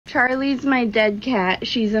Charlie's my dead cat.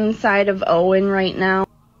 She's inside of Owen right now.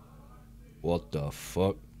 What the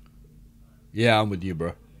fuck? Yeah, I'm with you,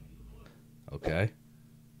 bro. Okay.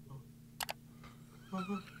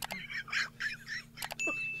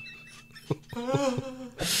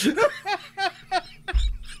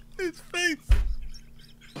 His face.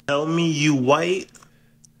 Tell me you white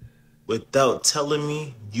without telling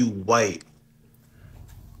me you white.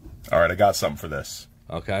 All right, I got something for this.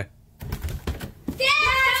 Okay.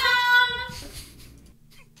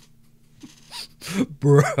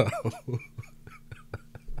 Bro.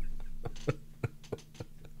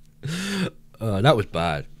 That was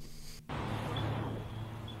bad.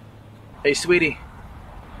 Hey, sweetie.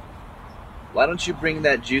 Why don't you bring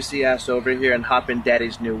that juicy ass over here and hop in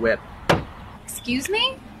Daddy's new whip? Excuse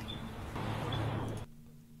me?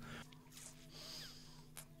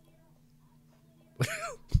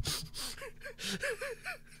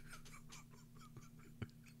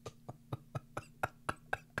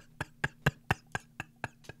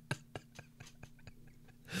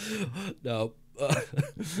 No.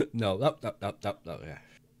 No. No. Yeah.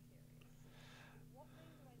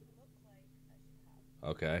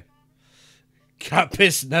 Okay. Cat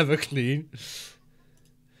piss never clean.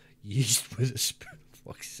 Yeast with a spoon.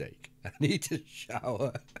 Fuck's sake. I need to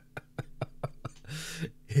shower.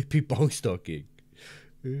 Hippie bong stocking.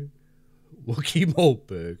 Wookie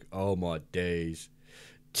Maltberg. Oh my days.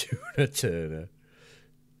 Tuna Turner.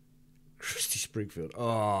 Christy Springfield.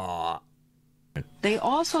 Oh. They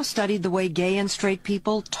also studied the way gay and straight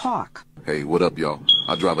people talk. Hey, what up, y'all?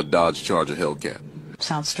 I drive a Dodge Charger Hellcat.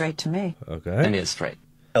 Sounds straight to me. Okay. And it's straight.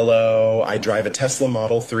 Hello, I drive a Tesla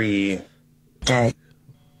Model 3. Gay.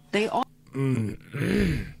 They all...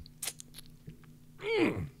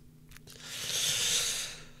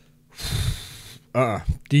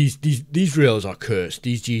 These reels are cursed.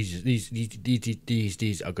 These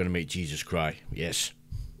are gonna make Jesus cry. Yes.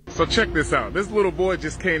 So check this out. This little boy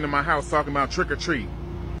just came to my house talking about trick or treat.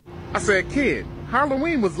 I said, kid,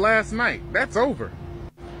 Halloween was last night. That's over.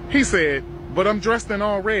 He said, but I'm dressed in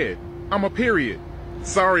all red. I'm a period.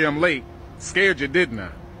 Sorry I'm late. Scared you, didn't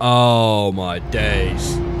I? Oh my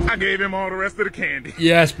days. I gave him all the rest of the candy.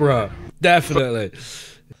 Yes, bro. Definitely.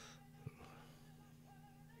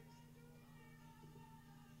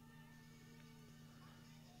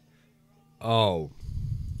 Oh.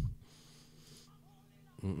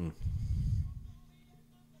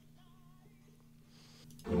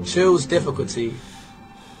 Choose difficulty.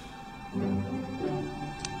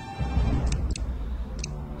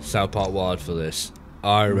 South Park Wild for this.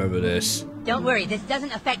 I remember this. Don't worry, this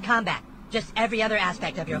doesn't affect combat. Just every other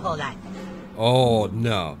aspect of your whole life. Oh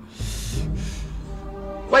no.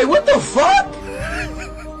 Wait, what the fuck?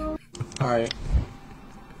 Alright.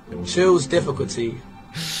 Choose difficulty.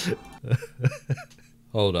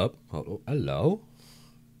 Hold up. Hello?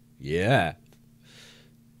 Yeah.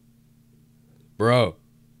 Bro.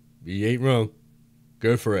 You ain't wrong.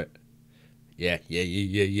 Go for it. Yeah.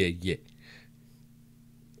 He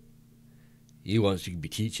wants to be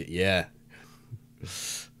teaching. Yeah.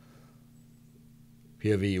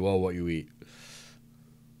 POV, you are what you eat.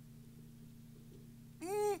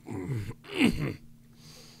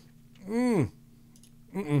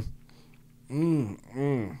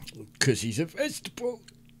 Because he's a vegetable.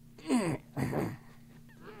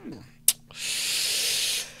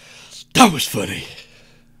 That was funny.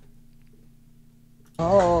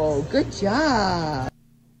 Oh, good job.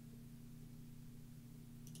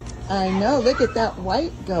 I know, look at that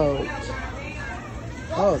white goat.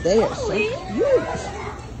 Oh, they are so cute.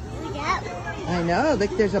 I know,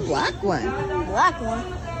 look, there's a black one. Black one?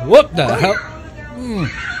 What the hell?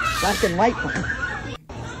 Black and white one.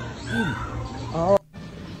 Oh.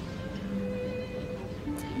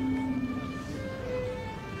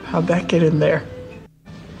 How'd that get in there?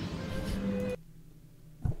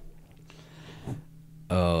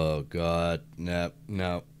 Oh, God. No.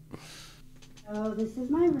 Oh, this is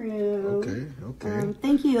my room. Okay.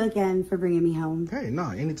 Thank you again for bringing me home. Hey, no,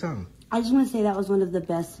 anytime. I just want to say that was one of the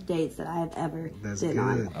best dates that I have ever been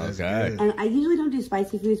on. That's Okay. good. And I usually don't do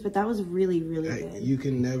spicy foods, but that was really, really good. You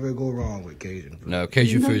can never go wrong with Cajun food. No,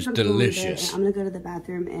 Cajun You guys food's are going there, delicious. and I'm going to go to the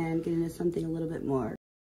bathroom and get into something a little bit more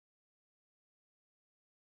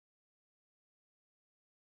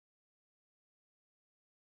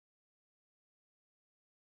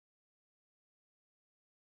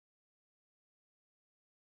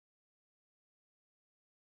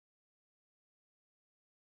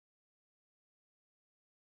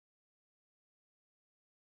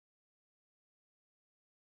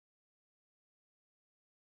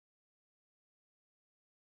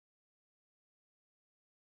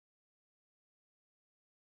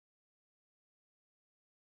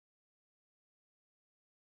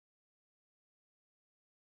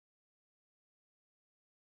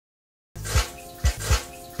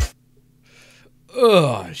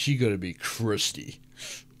Ugh, she gonna be crusty.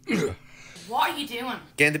 What are you doing?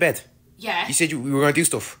 Get into bed. Yeah. You said we were gonna do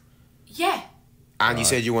stuff. Yeah. And you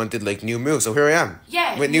said you wanted like new moves, so here I am.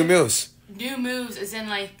 Yeah. With new moves. New moves as in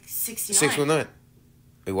like 69. 619.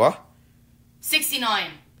 Wait, what?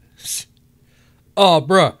 69. Oh,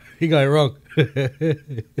 bruh, he got it wrong.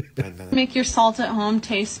 Make your salt at home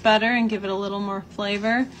taste better and give it a little more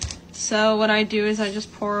flavor. So what I do is I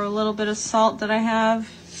just pour a little bit of salt that I have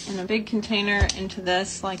in a big container into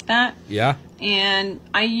this like that. Yeah. And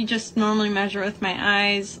I just normally measure with my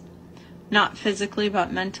eyes, not physically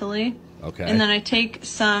but mentally. Okay. And then I take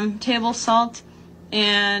some table salt,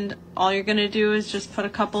 and all you're gonna do is just put a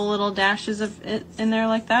couple little dashes of it in there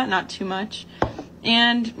like that, not too much.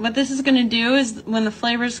 And what this is gonna do is when the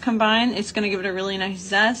flavors combine, it's gonna give it a really nice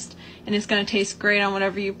zest, and it's gonna taste great on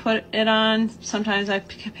whatever you put it on. Sometimes I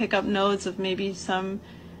pick up notes of maybe some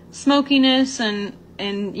smokiness, and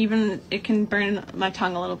even it can burn my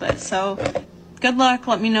tongue a little bit. So good luck.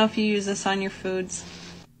 Let me know if you use this on your foods.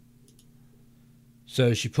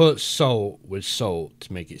 So she put salt with salt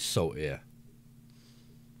to make it saltier.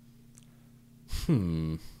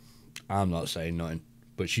 I'm not saying nothing,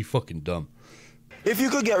 but she fucking dumb. If you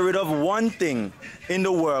could get rid of one thing in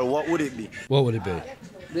the world, what would it be? What would it be?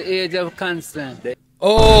 The age of consent.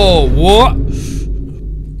 Oh, what?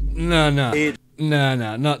 No, not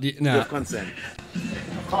the Age of consent.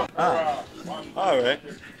 Ah, all right.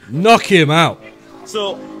 Knock him out.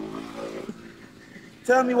 So,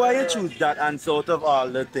 tell me why you choose that answer out of all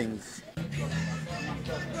the things.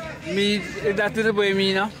 Me, that is the way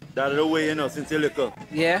me now. That is the way you know since you're little.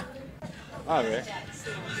 Yeah. All right.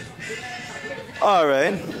 All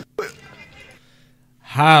right.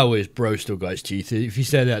 How is bro still got his teeth? If you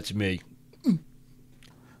said that to me.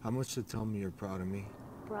 How much to tell me you're proud of me?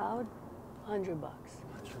 Proud? $100. $100?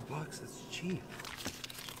 That's cheap.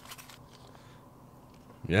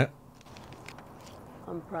 Yeah.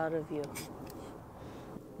 I'm proud of you.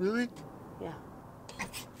 Really? Yeah.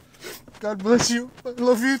 God bless you. I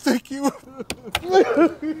love you. Thank you.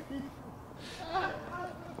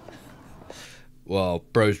 Well,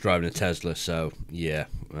 bro's driving a Tesla, so yeah.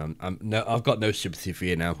 I've got no sympathy for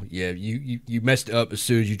you now. Yeah, you messed it up as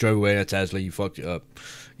soon as you drove away in a Tesla. You fucked it up.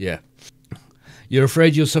 Yeah. You're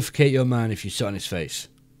afraid you'll suffocate your man if you sit on his face.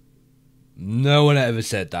 No one ever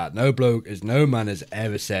said that. No man has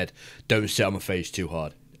ever said, don't sit on my face too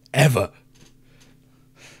hard. Ever.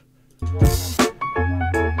 I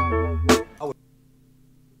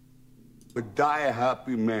would die a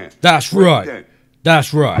happy man. That's right.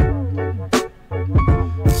 That's right.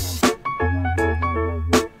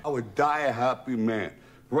 I would die a happy man.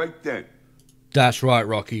 Right then. That's right,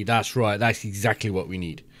 Rocky. That's right. That's exactly what we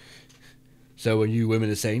need. So when you women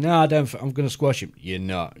are saying, "No, I'm going to squash him," you're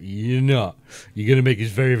not. You're not. You're going to make us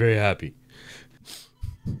very, very happy.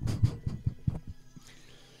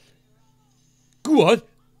 Go on.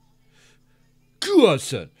 Go on,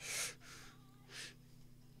 son.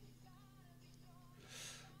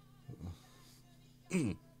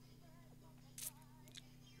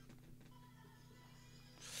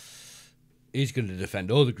 He's going to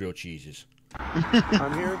defend all the grilled cheeses.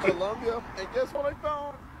 I'm here in Colombia, and guess what I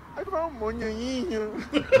found? I found moñañillo.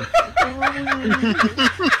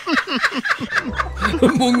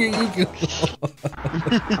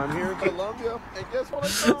 I'm here in Colombia, and guess what I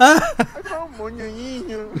found? I found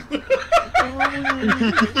moñañillo.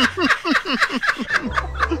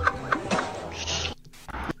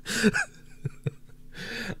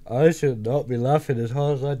 I should not be laughing as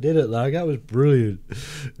hard as I did it, like that was brilliant.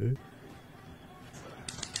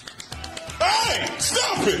 Hey,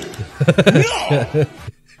 stop it! No!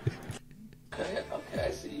 Okay,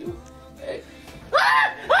 I see you. Hey.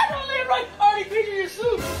 I don't Leroy already picture your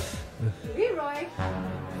suit. Leroy?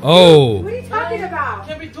 Oh. What are you talking about?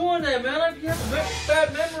 Can't be doing that, man. I have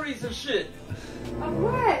bad memories and shit. Of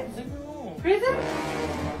what? Prison?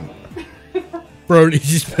 Bro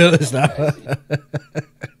needs his pillows now.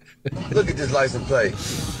 Look at this license plate.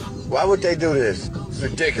 Why would they do this? It's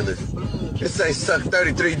ridiculous. It say suck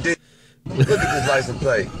 33 dick. Look at this license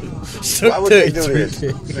plate. Why would they do this?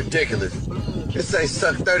 It's ridiculous. It say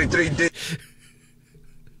suck 33 dick.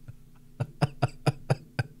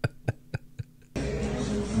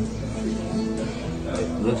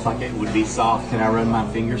 Looks like it would be soft. Can I run my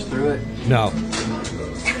fingers through it? No.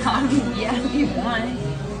 Yeah, if you want.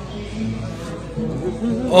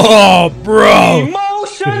 Oh, bro!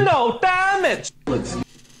 Emotional damage!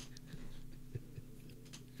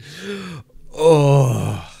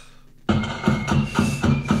 Oh.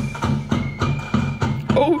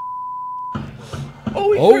 Oh.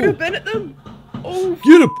 Oh, he's trying to bend at them. Oh.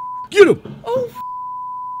 Get him! Get him! Oh.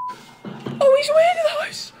 Oh, he's winning.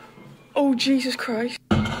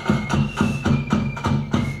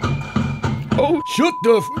 Oh, shut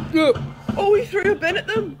the fuck up! Oh, he threw a bin at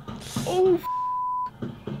them. Oh,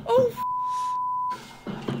 oh,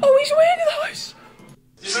 oh, he's way into the house.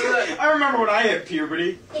 I remember when I hit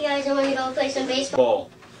puberty. You guys want to go play some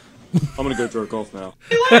baseball? I'm gonna go jerk off now.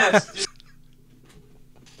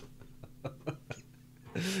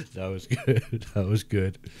 That was good. That was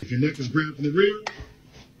good. If your neck is grabbed from the rear,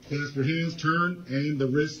 clasp your hands, turn, and the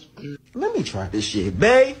wrist. Let me try this shit,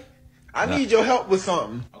 babe. I need your help with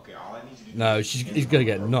something. Okay, all I need you to do. No, he's gonna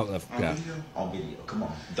get knocked the fuck out. On video. Come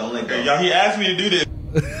on. Don't let go. Y'all, he asked me to do this.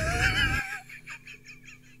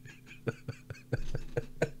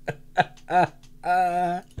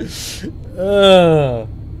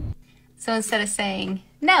 So instead of saying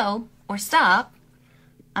no or stop,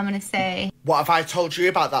 I'm gonna say, what have I told you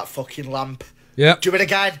about that fucking lamp? Yep. Do it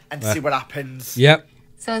again and see what happens. Yep.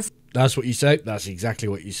 So that's what you say. That's exactly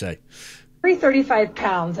what you say. Every 35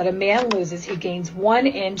 pounds that a man loses, he gains 1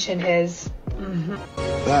 inch in his.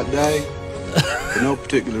 That day, for no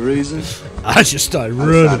particular reason, I just started I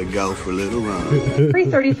running. decided to go for a little run. Every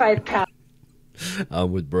 35 pounds.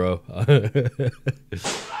 I'm with bro.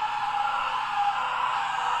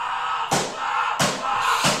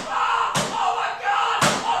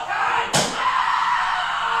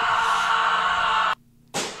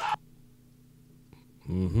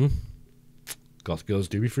 Goth girls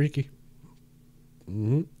do be freaky.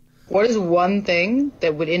 What is one thing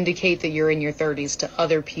that would indicate that you're in your 30s to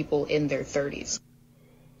other people in their 30s?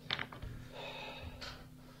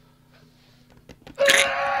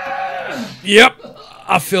 Yep,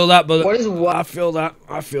 I feel that, but what is what? I feel that.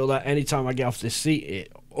 I feel that anytime I get off this seat,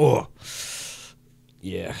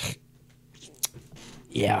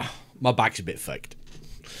 yeah, my back's a bit faked.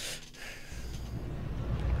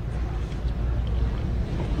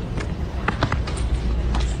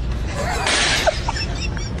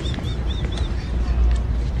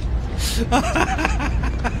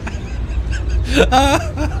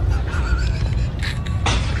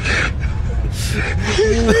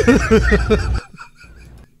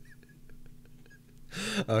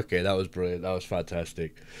 Okay, that was brilliant. That was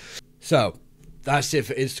fantastic. So that's it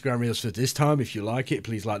for Instagram Reels for this time. If you like it,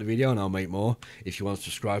 please like the video and I'll make more. If you want to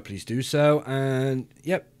subscribe, please do so. And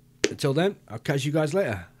yep, until then, I'll catch you guys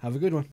later. Have a good one.